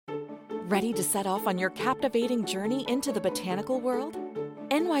Ready to set off on your captivating journey into the botanical world?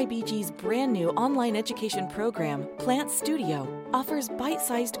 NYBG's brand new online education program, Plant Studio, offers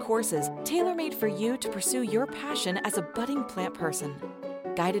bite-sized courses tailor-made for you to pursue your passion as a budding plant person.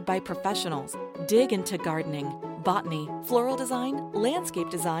 Guided by professionals, dig into gardening, botany, floral design, landscape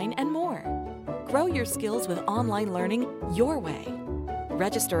design, and more. Grow your skills with online learning your way.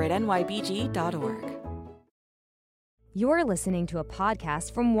 Register at nybg.org. You're listening to a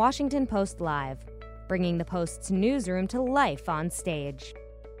podcast from Washington Post Live, bringing the Post's newsroom to life on stage.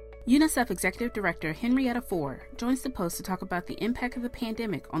 UNICEF Executive Director Henrietta Fore joins the Post to talk about the impact of the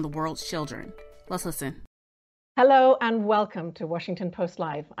pandemic on the world's children. Let's listen. Hello and welcome to Washington Post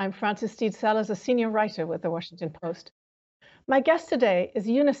Live. I'm Frances Steed Sellers, a senior writer with the Washington Post. My guest today is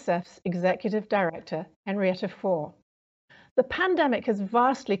UNICEF's Executive Director, Henrietta Fore. The pandemic has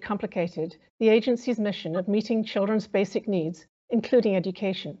vastly complicated the agency's mission of meeting children's basic needs, including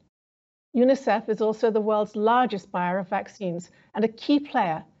education. UNICEF is also the world's largest buyer of vaccines and a key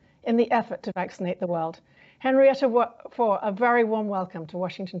player in the effort to vaccinate the world. Henrietta Fore, a very warm welcome to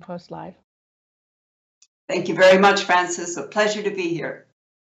Washington Post Live. Thank you very much, Frances. A pleasure to be here.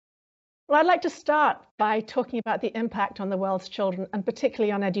 Well, I'd like to start by talking about the impact on the world's children and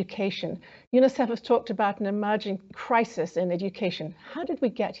particularly on education. UNICEF has talked about an emerging crisis in education. How did we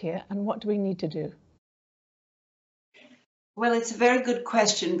get here and what do we need to do? Well, it's a very good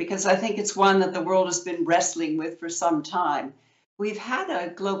question because I think it's one that the world has been wrestling with for some time. We've had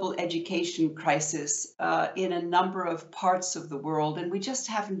a global education crisis in a number of parts of the world, and we just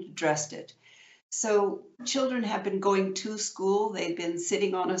haven't addressed it. So children have been going to school, they've been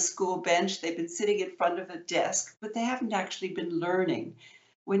sitting on a school bench, they've been sitting in front of a desk, but they haven't actually been learning.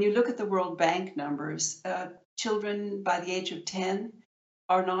 When you look at the World Bank numbers, children by the age of 10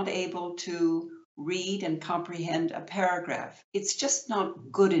 are not able to read and comprehend a paragraph. It's just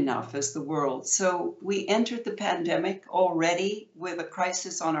not good enough as the world. So we entered the pandemic already with a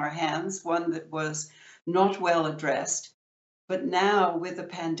crisis on our hands, one that was not well addressed. But now with the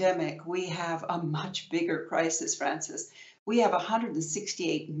pandemic, we have a much bigger crisis, Frances. We have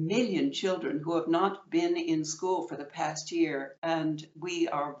 168 million children who have not been in school for the past year. And we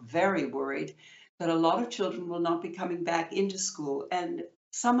are very worried that a lot of children will not be coming back into school. And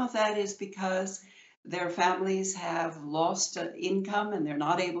some of that is because their families have lost income and they're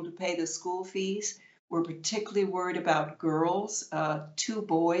not able to pay the school fees. We're particularly worried about girls. 2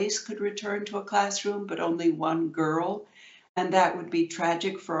 boys could return to a classroom, but only 1 girl. And that would be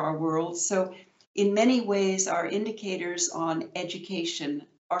tragic for our world. So in many ways, our indicators on education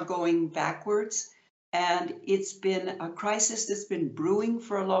are going backwards. And it's been a crisis that's been brewing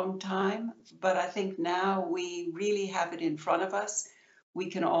for a long time. But I think now we really have it in front of us. We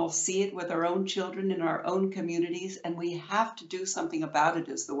can all see it with our own children in our own communities, and we have to do something about it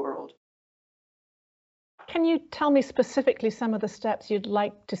as the world. Can you tell me specifically some of the steps you'd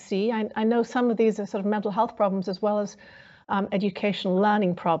like to see? I know some of these are sort of mental health problems as well as educational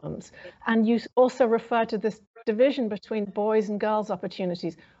learning problems. And you also refer to this division between boys and girls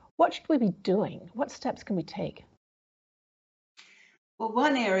opportunities. What should we be doing? What steps can we take? Well,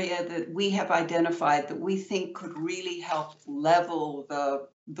 one area that we have identified that we think could really help level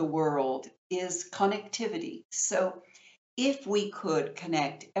the world is connectivity. So if we could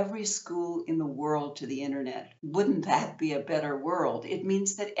connect every school in the world to the internet, wouldn't that be a better world? It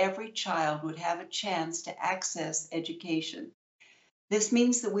means that every child would have a chance to access education. This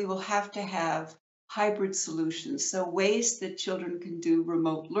means that we will have to have hybrid solutions, so ways that children can do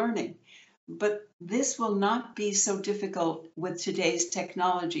remote learning. But this will not be so difficult with today's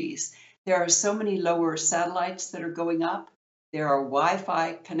technologies. There are so many lower satellites that are going up. There are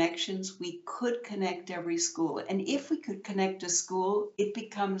Wi-Fi connections. We could connect every school. And if we could connect a school, it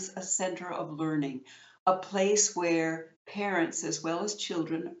becomes a center of learning, a place where parents as well as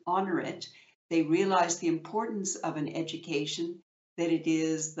children honor it. They realize the importance of an education, that it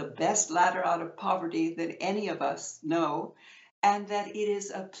is the best ladder out of poverty that any of us know, and that it is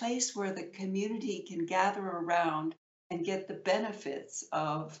a place where the community can gather around and get the benefits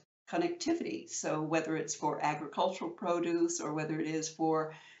of connectivity. So whether it's for agricultural produce or whether it is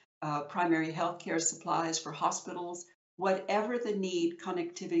for primary healthcare supplies for hospitals, whatever the need,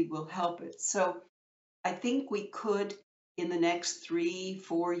 connectivity will help it. So I think we could, in the next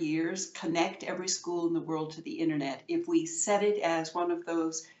 3-4 years, connect every school in the world to the internet. If we set it as one of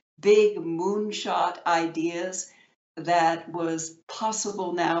those big moonshot ideas that was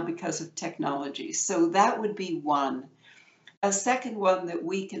possible now because of technology. So that would be one. A second one that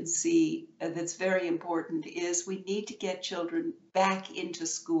we can see that's very important is we need to get children back into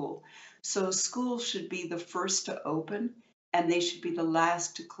school. So school should be the first to open. and they should be the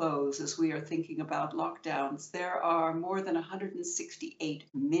last to close as we are thinking about lockdowns. There are more than 168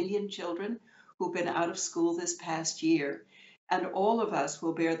 million children who've been out of school this past year, and all of us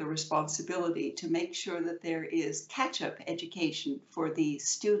will bear the responsibility to make sure that there is catch-up education for these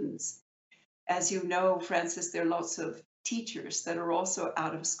students. As you know, Francis, there are lots of teachers that are also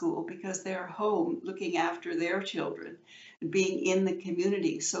out of school because they're home looking after their children and being in the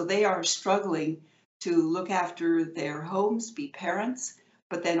community. So they are struggling to look after their homes, be parents,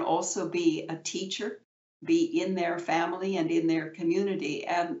 but then also be a teacher, be in their family and in their community.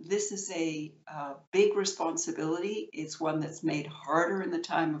 And this is a big responsibility. It's one that's made harder in the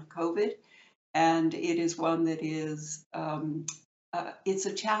time of COVID, and it is one that is it's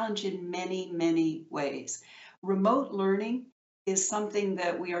a challenge in many, many ways. Remote learning is something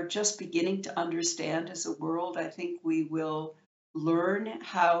that we are just beginning to understand as a world. I think we will learn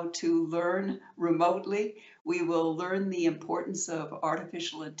how to learn remotely. We will learn the importance of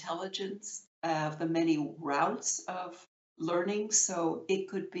artificial intelligence, of the many routes of learning. So it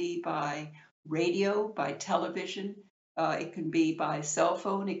could be by radio, by television, it can be by cell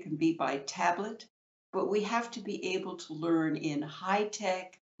phone, it can be by tablet. But we have to be able to learn in high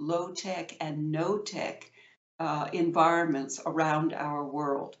tech, low tech, and no tech environments around our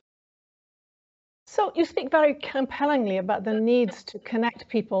world. So you speak very compellingly about the needs to connect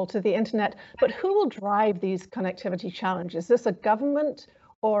people to the internet, but who will drive these connectivity challenges? Is this a government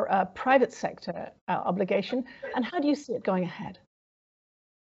or a private sector obligation? And how do you see it going ahead?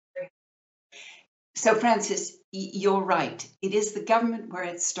 So, Francis, you're right. It is the government where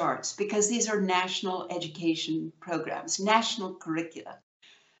it starts because these are national education programs, national curricula.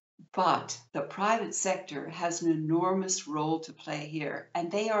 But the private sector has an enormous role to play here,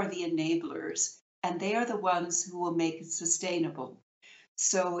 and they are the enablers, and they are the ones who will make it sustainable.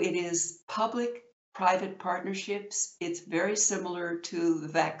 So it is public-private partnerships. It's very similar to the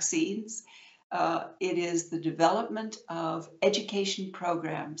vaccines. It is the development of education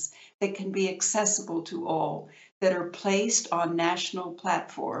programs that can be accessible to all, that are placed on national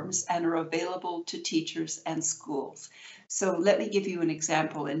platforms and are available to teachers and schools. So let me give you an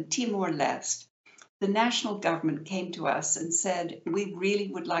example. In Timor-Leste, the national government came to us and said, we really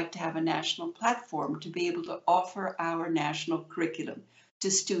would like to have a national platform to be able to offer our national curriculum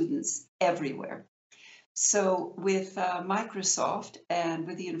to students everywhere. So with Microsoft and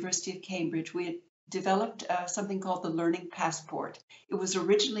with the University of Cambridge, we had developed something called the Learning Passport. It was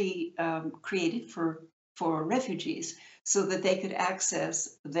originally created for refugees so that they could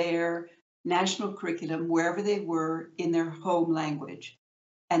access their national curriculum wherever they were in their home language,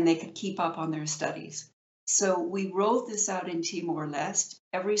 and they could keep up on their studies. So we rolled this out in Timor-Leste.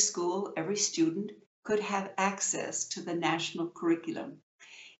 Every school, every student could have access to the national curriculum.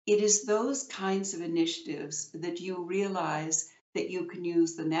 It is those kinds of initiatives that you realize that you can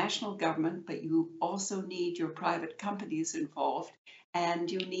use the national government, but you also need your private companies involved, and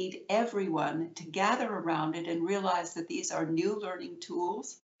you need everyone to gather around it and realize that these are new learning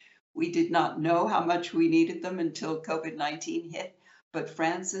tools. We did not know how much we needed them until COVID-19 hit. But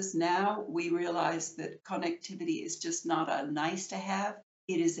Francis, now we realize that connectivity is just not a nice to have,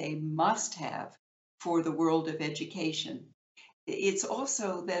 it is a must have for the world of education. It's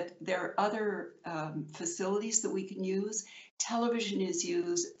also that there are other facilities that we can use. Television is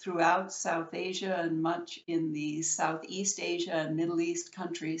used throughout South Asia and much in the Southeast Asia and Middle East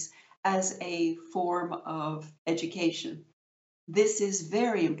countries as a form of education. This is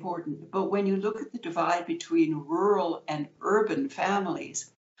very important, but when you look at the divide between rural and urban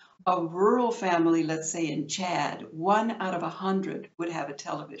families, a rural family, let's say in Chad, 1 out of 100 would have a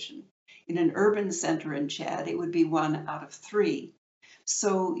television. In an urban center in Chad, it would be 1 out of 3.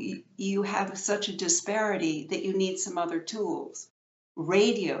 So you have such a disparity that you need some other tools.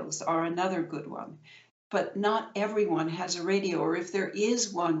 Radios are another good one, but not everyone has a radio, or if there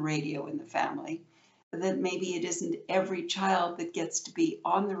is one radio in the family, then maybe it isn't every child that gets to be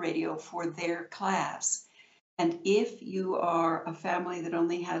on the radio for their class. And if you are a family that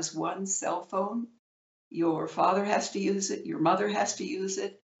only has one cell phone, your father has to use it, your mother has to use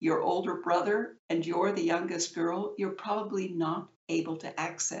it, your older brother, and you're the youngest girl, you're probably not able to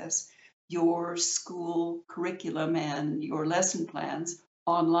access your school curriculum and your lesson plans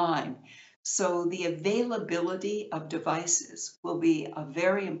online. So the availability of devices will be a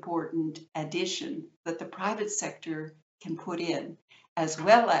very important addition that the private sector can put in, as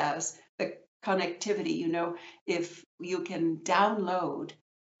well as the connectivity. You know, if you can download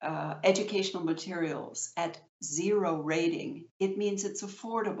educational materials at 0 rating, it means it's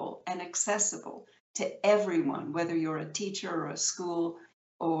affordable and accessible to everyone, whether you're a teacher or a school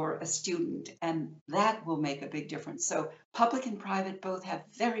or a student, and that will make a big difference. So public and private both have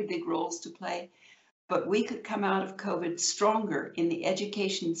very big roles to play, but we could come out of COVID stronger in the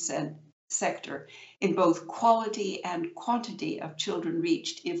education sector in both quality and quantity of children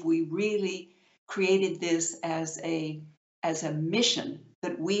reached if we really created this as a mission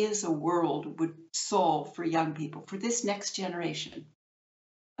that we as a world would solve for young people, for this next generation.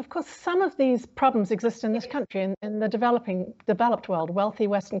 Of course, some of these problems exist in this country. In the developed world, wealthy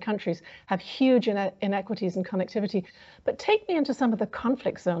Western countries have huge inequities in connectivity. But take me into some of the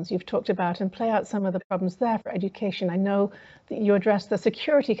conflict zones you've talked about and play out some of the problems there for education. I know that you addressed the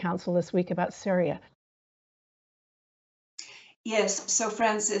Security Council this week about Syria. Yes, so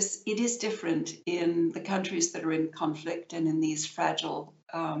Francis, it is different in the countries that are in conflict and in these fragile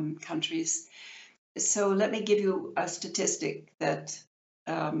countries. So let me give you a statistic that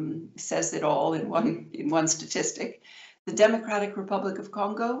says it all in one statistic. The Democratic Republic of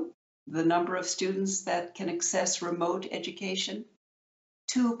Congo, the number of students that can access remote education,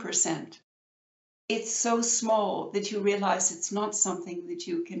 2%. It's so small that you realize it's not something that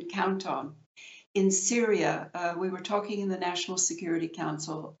you can count on. In Syria, we were talking in the National Security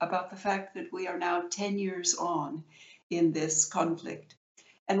Council about the fact that we are now 10 years on in this conflict.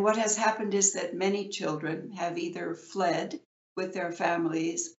 And what has happened is that many children have either fled with their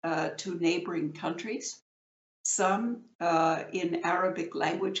families to neighboring countries, some in Arabic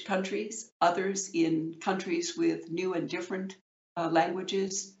language countries, others in countries with new and different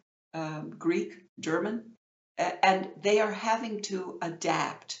languages, Greek, German, and they are having to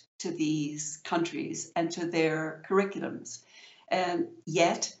adapt to these countries and to their curriculums. And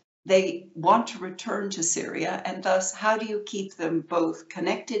yet they want to return to Syria, and thus how do you keep them both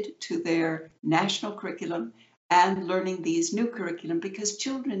connected to their national curriculum and learning these new curriculum? Because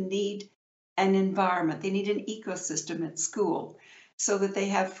children need an environment, they need an ecosystem at school so that they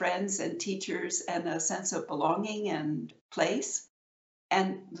have friends and teachers and a sense of belonging and place.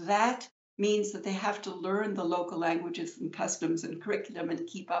 And that means that they have to learn the local languages and customs and curriculum and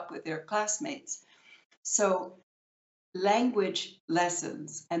keep up with their classmates. So language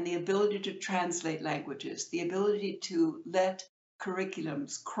lessons and the ability to translate languages, the ability to let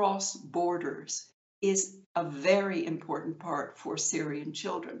curriculums cross borders is a very important part for Syrian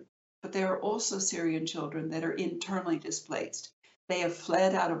children. But there are also Syrian children that are internally displaced. They have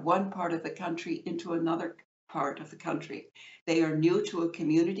fled out of one part of the country into another part of the country. They are new to a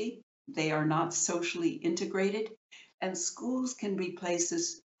community. They are not socially integrated. And schools can be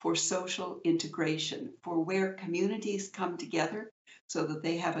places for social integration, for where communities come together so that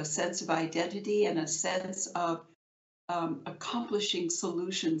they have a sense of identity and a sense of accomplishing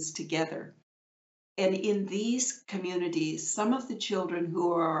solutions together. And in these communities, some of the children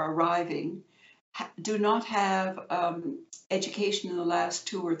who are arriving do not have education in the last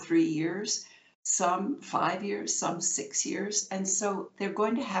 2 or 3 years, some 5 years, some 6 years, and so they're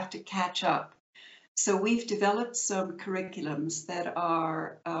going to have to catch up. So we've developed some curriculums that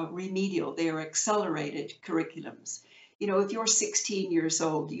are remedial. They are accelerated curriculums. You know, if you're 16 years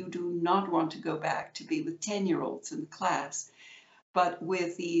old, you do not want to go back to be with 10-year-olds in the class. But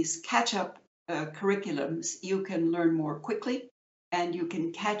with these catch-up curriculums, you can learn more quickly and you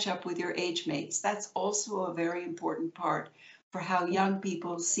can catch up with your age mates. That's also a very important part for how young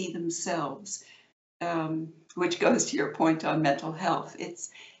people see themselves, which goes to your point on mental health.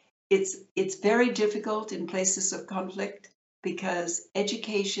 It's very difficult in places of conflict because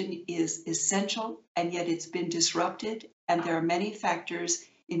education is essential and yet it's been disrupted, and there are many factors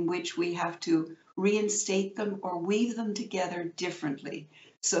in which we have to reinstate them or weave them together differently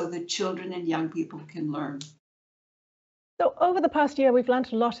so that children and young people can learn. So over the past year, we've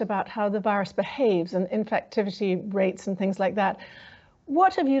learned a lot about how the virus behaves and infectivity rates and things like that.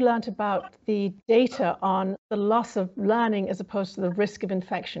 What have you learned about the data on the loss of learning as opposed to the risk of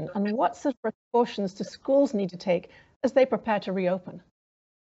infection? And what sort of precautions do schools need to take as they prepare to reopen?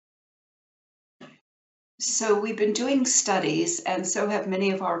 So we've been doing studies, and so have many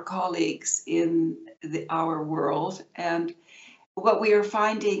of our colleagues in our world. And what we are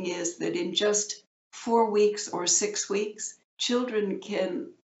finding is that in just 4 weeks or 6 weeks, children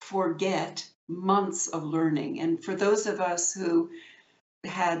can forget months of learning. And for those of us who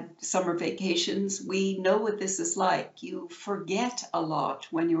had summer vacations, we know what this is like. You forget a lot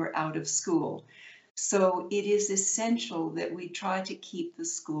when you're out of school. So it is essential that we try to keep the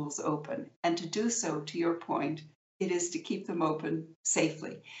schools open. And to do so, to your point, it is to keep them open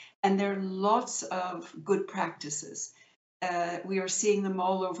safely. And there are lots of good practices. We are seeing them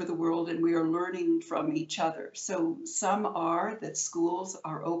all over the world, and we are learning from each other. So some are that schools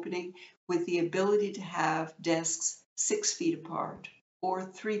are opening with the ability to have desks 6 feet apart or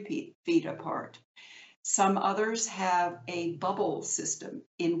 3 feet apart. Some others have a bubble system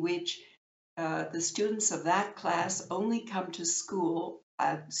in which the students of that class only come to school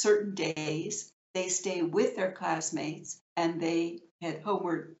at certain days. They stay with their classmates and they head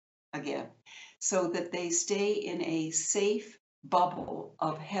homeward again, so that they stay in a safe bubble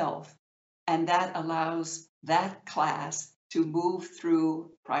of health. And that allows that class to move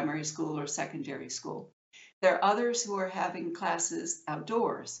through primary school or secondary school. There are others who are having classes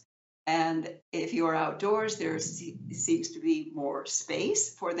outdoors. And if you're outdoors, there seems to be more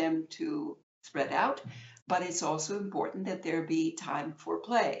space for them to spread out, but it's also important that there be time for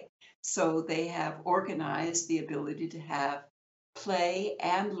play. So they have organized the ability to have play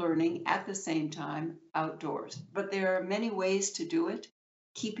and learning at the same time outdoors. But there are many ways to do it.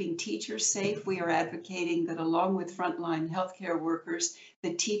 Keeping teachers safe, we are advocating that along with frontline healthcare workers,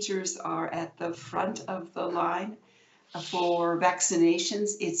 the teachers are at the front of the line. For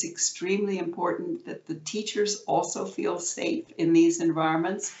vaccinations, it's extremely important that the teachers also feel safe in these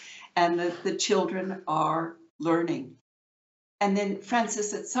environments and that the children are learning. And then,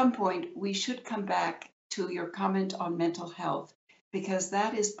 Francis, at some point, we should come back to your comment on mental health, because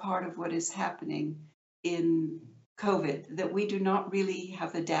that is part of what is happening in COVID that we do not really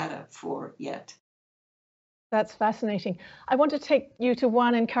have the data for yet. That's fascinating. I want to take you to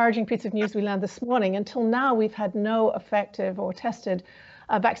one encouraging piece of news we learned this morning. Until now, we've had no effective or tested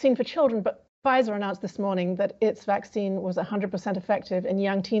vaccine for children, but Pfizer announced this morning that its vaccine was 100% effective in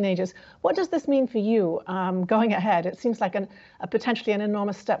young teenagers. What does this mean for you going ahead? It seems like potentially an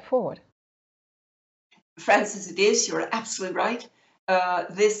enormous step forward. Francis, it is. You're absolutely right.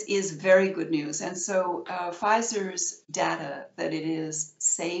 This is very good news. And so Pfizer's data that it is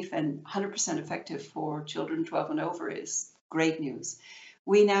safe and 100% effective for children 12 and over is great news.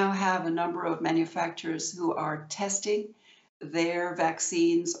 We now have a number of manufacturers who are testing their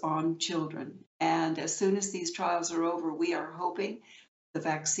vaccines on children. And as soon as these trials are over, we are hoping the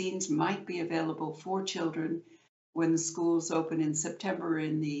vaccines might be available for children when the schools open in September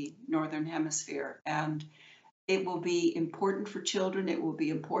in the Northern Hemisphere. And it will be important for children. It will be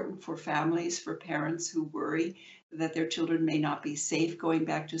important for families, for parents who worry that their children may not be safe going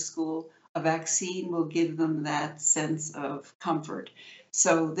back to school. A vaccine will give them that sense of comfort.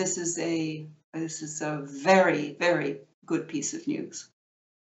 So this is a very, very good piece of news.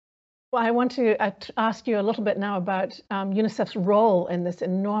 Well, I want to ask you a little bit now about UNICEF's role in this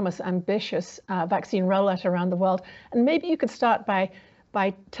enormous, ambitious vaccine rollout around the world. And maybe you could start by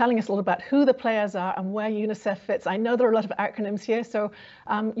telling us a little about who the players are and where UNICEF fits. I know there are a lot of acronyms here, so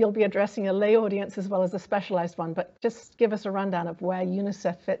you'll be addressing a lay audience as well as a specialized one, but just give us a rundown of where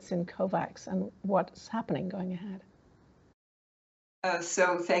UNICEF fits in COVAX and what's happening going ahead.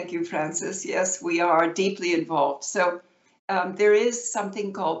 So thank you, Francis. Yes, we are deeply involved. So there is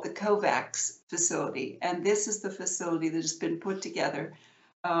something called the COVAX facility, and this is the facility that has been put together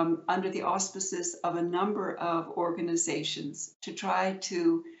under the auspices of a number of organizations to try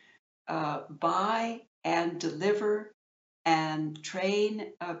to buy and deliver and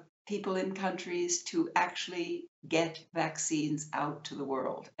train people in countries to actually get vaccines out to the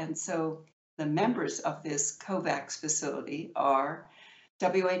world. And so the members of this COVAX facility are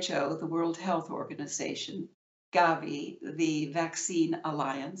WHO, the World Health Organization, Gavi, the Vaccine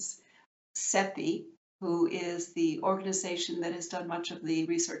Alliance, CEPI, who is the organization that has done much of the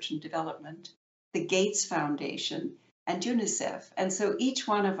research and development, the Gates Foundation, and UNICEF. And so each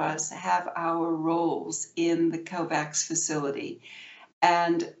one of us have our roles in the COVAX facility.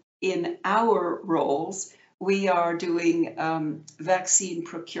 And in our roles, we are doing vaccine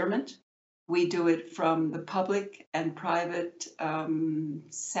procurement. We do it from the public and private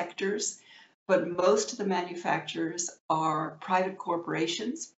sectors, but most of the manufacturers are private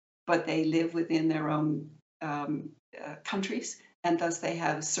corporations, but they live within their own countries, and thus they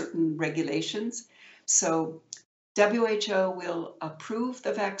have certain regulations. So WHO will approve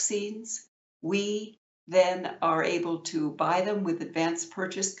the vaccines. We then are able to buy them with advanced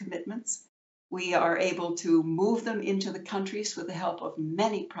purchase commitments. We are able to move them into the countries with the help of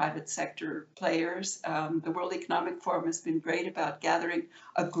many private sector players. The World Economic Forum has been great about gathering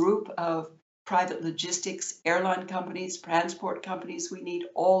a group of private logistics, airline companies, transport companies. We need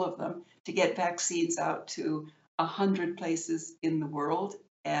all of them to get vaccines out to 100 places in the world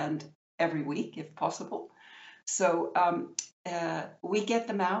and every week, if possible. So we get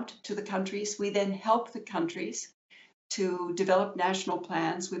them out to the countries. We then help the countries to develop national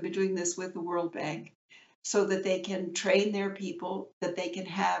plans. We've been doing this with the World Bank so that they can train their people, that they can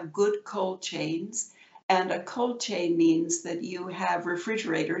have good cold chains. And a cold chain means that you have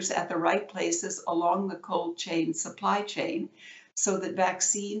refrigerators at the right places along the cold chain supply chain so that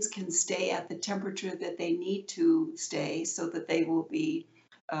vaccines can stay at the temperature that they need to stay so that they will be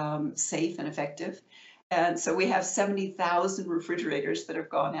safe and effective. And so we have 70,000 refrigerators that have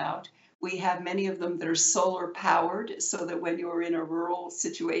gone out. We have many of them that are solar powered so that when you're in a rural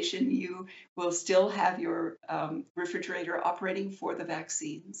situation, you will still have your refrigerator operating for the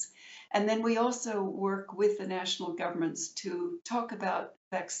vaccines. And then we also work with the national governments to talk about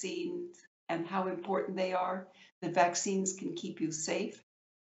vaccines and how important they are, that vaccines can keep you safe.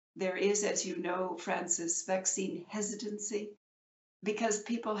 There is, as you know, Francis, vaccine hesitancy because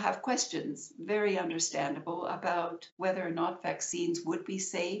people have questions, very understandable, about whether or not vaccines would be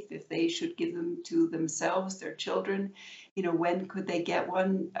safe, if they should give them to themselves, their children, when could they get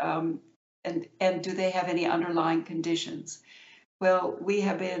one, and do they have any underlying conditions? Well, we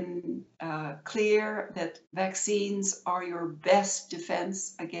have been clear that vaccines are your best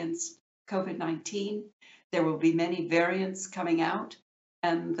defense against COVID-19. There will be many variants coming out,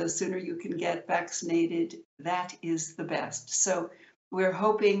 and the sooner you can get vaccinated, that is the best. So we're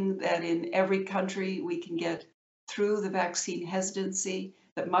hoping that in every country we can get through the vaccine hesitancy,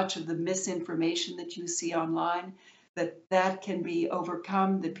 that much of the misinformation that you see online, that can be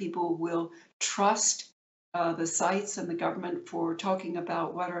overcome, that people will trust the sites and the government for talking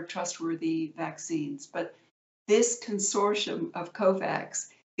about what are trustworthy vaccines. But this consortium of COVAX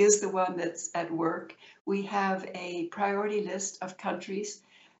is the one that's at work. We have a priority list of countries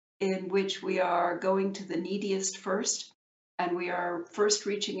in which we are going to the neediest first, and we are first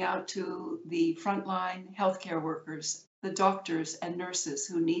reaching out to the frontline healthcare workers, the doctors and nurses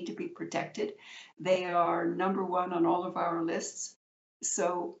who need to be protected. They are number one on all of our lists.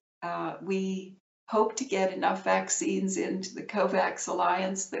 So we hope to get enough vaccines into the COVAX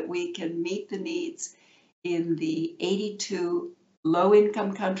Alliance that we can meet the needs in the 82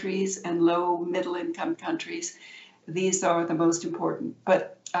 low-income countries and low-middle-income countries. These are the most important.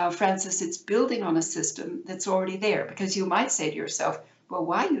 But Francis, it's building on a system that's already there, because you might say to yourself, well,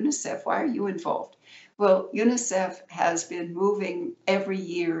 why UNICEF? Why are you involved? Well, UNICEF has been moving every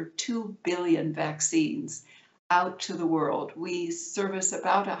year 2 billion vaccines out to the world. We service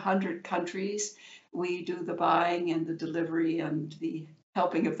about 100 countries. We do the buying and the delivery and the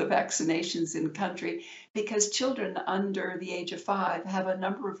helping of the vaccinations in country, because children under the age of 5 have a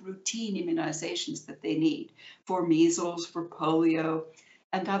number of routine immunizations that they need for measles, for polio,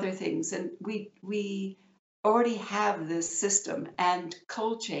 and other things. And we already have this system and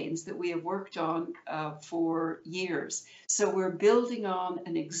cold chains that we have worked on for years. So we're building on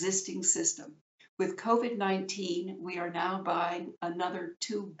an existing system. With COVID-19, we are now buying another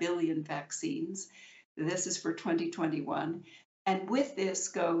 2 billion vaccines. This is for 2021. And with this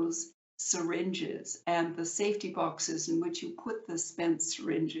goes syringes and the safety boxes in which you put the spent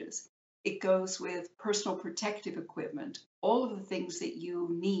syringes. It goes with personal protective equipment, all of the things that you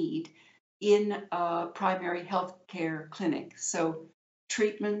need in a primary health care clinic. So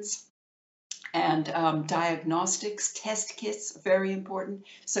treatments and diagnostics, test kits, very important.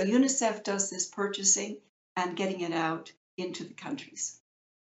 So UNICEF does this purchasing and getting it out into the countries.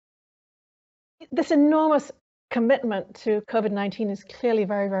 This enormous commitment to COVID-19 is clearly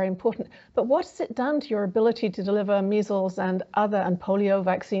very, very important. But what's it done to your ability to deliver measles and polio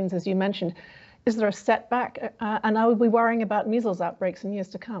vaccines, as you mentioned? Is there a setback? And are we worrying about measles outbreaks in years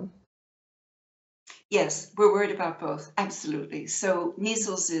to come? Yes, we're worried about both. Absolutely. So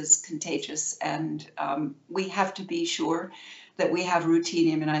measles is contagious, and we have to be sure that we have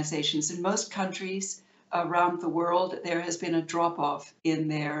routine immunizations. In most countries around the world, there has been a drop-off in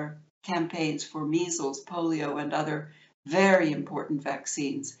their campaigns for measles, polio, and other very important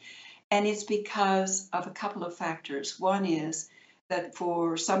vaccines. And it's because of a couple of factors. One is that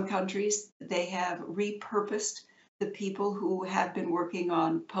for some countries, they have repurposed the people who have been working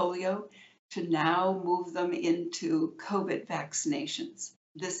on polio to now move them into COVID vaccinations.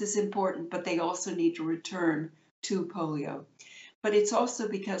 This is important, but they also need to return to polio. But it's also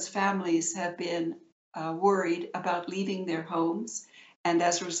because families have been worried about leaving their homes, and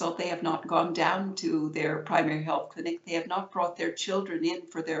as a result, they have not gone down to their primary health clinic. They have not brought their children in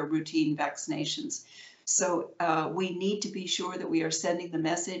for their routine vaccinations. So we need to be sure that we are sending the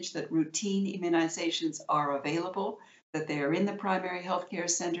message that routine immunizations are available, that they are in the primary healthcare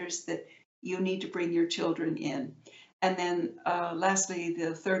centers, that you need to bring your children in. And then lastly,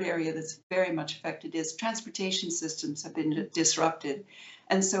 the third area that's very much affected is transportation systems have been disrupted.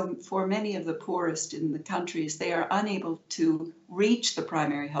 And so for many of the poorest in the countries, they are unable to reach the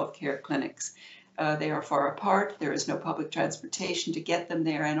primary healthcare clinics. They are far apart. There is no public transportation to get them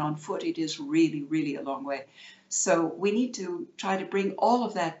there. And on foot, it is really, really a long way. So we need to try to bring all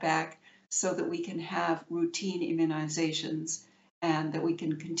of that back so that we can have routine immunizations and that we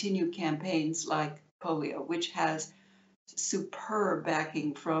can continue campaigns like polio, which has superb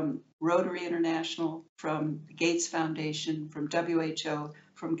backing from Rotary International, from the Gates Foundation, from WHO,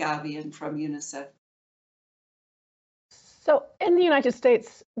 from Gavi, and from UNICEF. So in the United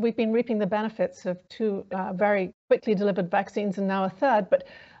States, we've been reaping the benefits of two very quickly delivered vaccines and now a third, but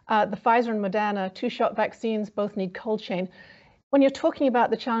the Pfizer and Moderna two-shot vaccines both need cold chain. When you're talking about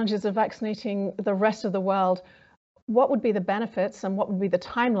the challenges of vaccinating the rest of the world, what would be the benefits and what would be the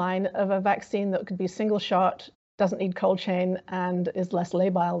timeline of a vaccine that could be single shot, doesn't need cold chain, and is less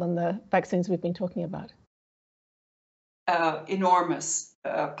labile than the vaccines we've been talking about? Enormous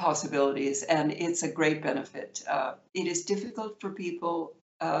possibilities, and it's a great benefit. It is difficult for people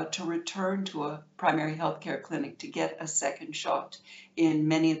to return to a primary healthcare clinic to get a second shot in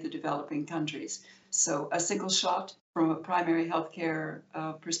many of the developing countries. So a single shot from a primary healthcare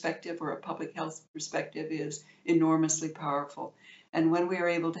perspective or a public health perspective is enormously powerful. And when we are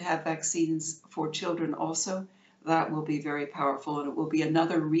able to have vaccines for children also, that will be very powerful, and it will be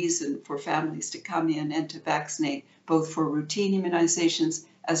another reason for families to come in and to vaccinate, both for routine immunizations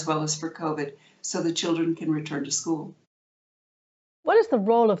as well as for COVID, so the children can return to school. What is the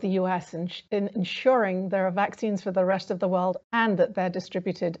role of the US in ensuring there are vaccines for the rest of the world and that they're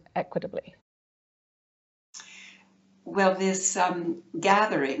distributed equitably? Well, this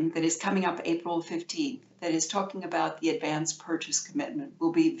gathering that is coming up April 15th, that is talking about the advance purchase commitment,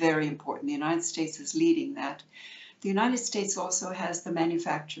 will be very important. The United States is leading that. The United States also has the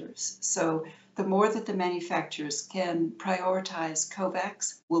manufacturers. So the more that the manufacturers can prioritize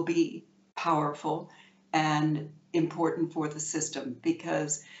COVAX will be powerful and important for the system,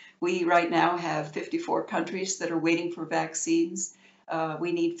 because we right now have 54 countries that are waiting for vaccines.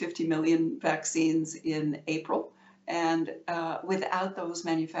 We need 50 million vaccines in April. And without those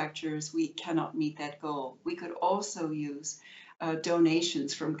manufacturers, we cannot meet that goal. We could also use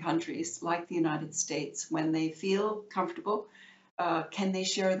donations from countries like the United States. When they feel comfortable, can they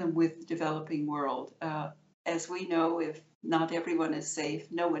share them with the developing world? As we know, if not everyone is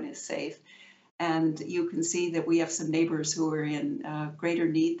safe, no one is safe. And you can see that we have some neighbors who are in greater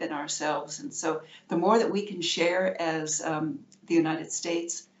need than ourselves. And so the more that we can share as the United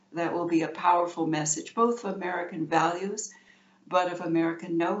States, that will be a powerful message, both of American values, but of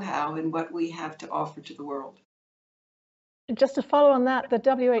American know-how and what we have to offer to the world. Just to follow on that, the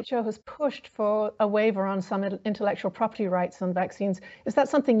WHO has pushed for a waiver on some intellectual property rights on vaccines. Is that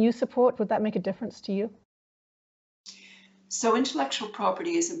something you support? Would that make a difference to you? So intellectual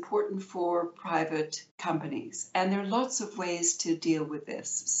property is important for private companies, and there are lots of ways to deal with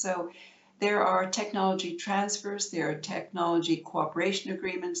this. So there are technology transfers, there are technology cooperation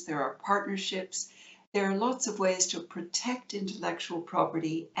agreements, there are partnerships. There are lots of ways to protect intellectual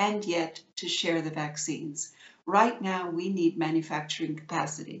property and yet to share the vaccines. Right now, we need manufacturing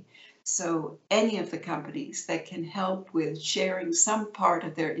capacity. So any of the companies that can help with sharing some part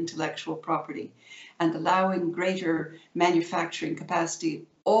of their intellectual property and allowing greater manufacturing capacity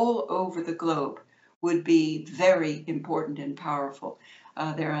all over the globe would be very important and powerful.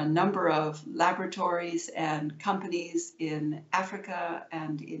 There are a number of laboratories and companies in Africa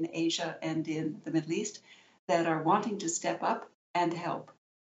and in Asia and in the Middle East that are wanting to step up and help.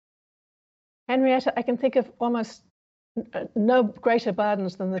 Henrietta, I can think of almost no greater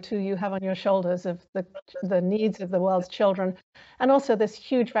burdens than the two you have on your shoulders of the needs of the world's children, and also this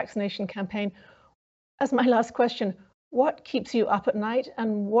huge vaccination campaign. As my last question, what keeps you up at night,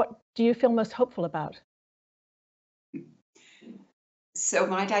 and what do you feel most hopeful about? So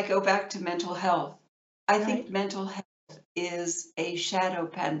might I go back to mental health? I think mental health is a shadow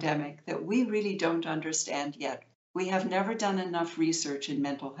pandemic that we really don't understand yet. We have never done enough research in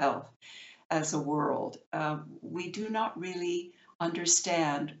mental health as a world. We do not really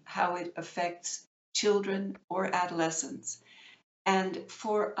understand how it affects children or adolescents. And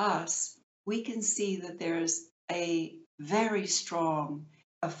for us, we can see that there's a very strong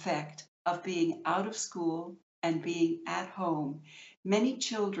effect of being out of school and being at home. Many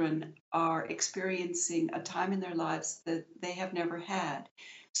children are experiencing a time in their lives that they have never had.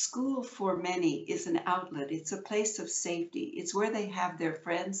 School for many is an outlet. It's a place of safety. It's where they have their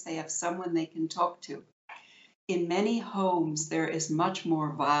friends. They have someone they can talk to. In many homes, there is much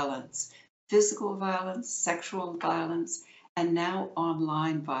more violence, physical violence, sexual violence, and now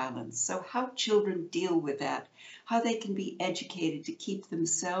online violence. So how children deal with that, how they can be educated to keep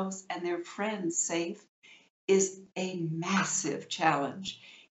themselves and their friends safe, is a massive challenge.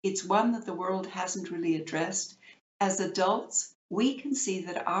 It's one that the world hasn't really addressed. As adults, we can see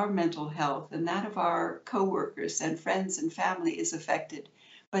that our mental health and that of our coworkers and friends and family is affected,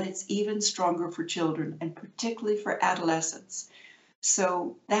 but it's even stronger for children and particularly for adolescents.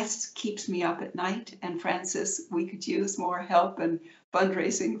 So that keeps me up at night. And Francis, we could use more help and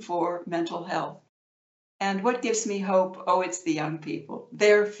fundraising for mental health. And what gives me hope? Oh, it's the young people.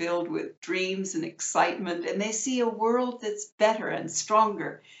 They're filled with dreams and excitement, and they see a world that's better and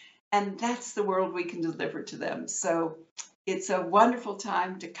stronger. And that's the world we can deliver to them. So it's a wonderful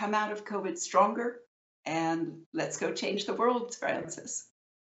time to come out of COVID stronger, and let's go change the world, Francis.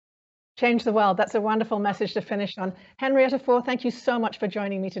 Change the world. That's a wonderful message to finish on. Henrietta Fore, thank you so much for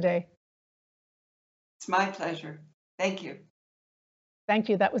joining me today. It's my pleasure. Thank you. Thank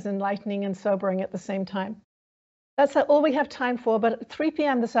you. That was enlightening and sobering at the same time. That's all we have time for, but at 3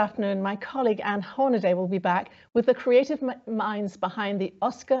 p.m. this afternoon, my colleague Anne Hornaday will be back with the creative minds behind the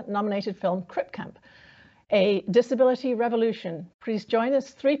Oscar-nominated film Crip Camp, a disability revolution. Please join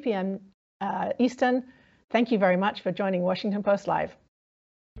us 3 p.m. Eastern. Thank you very much for joining Washington Post Live.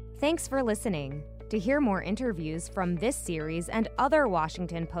 Thanks for listening. To hear more interviews from this series and other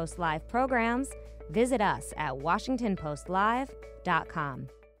Washington Post Live programs, visit us at WashingtonPostLive.com.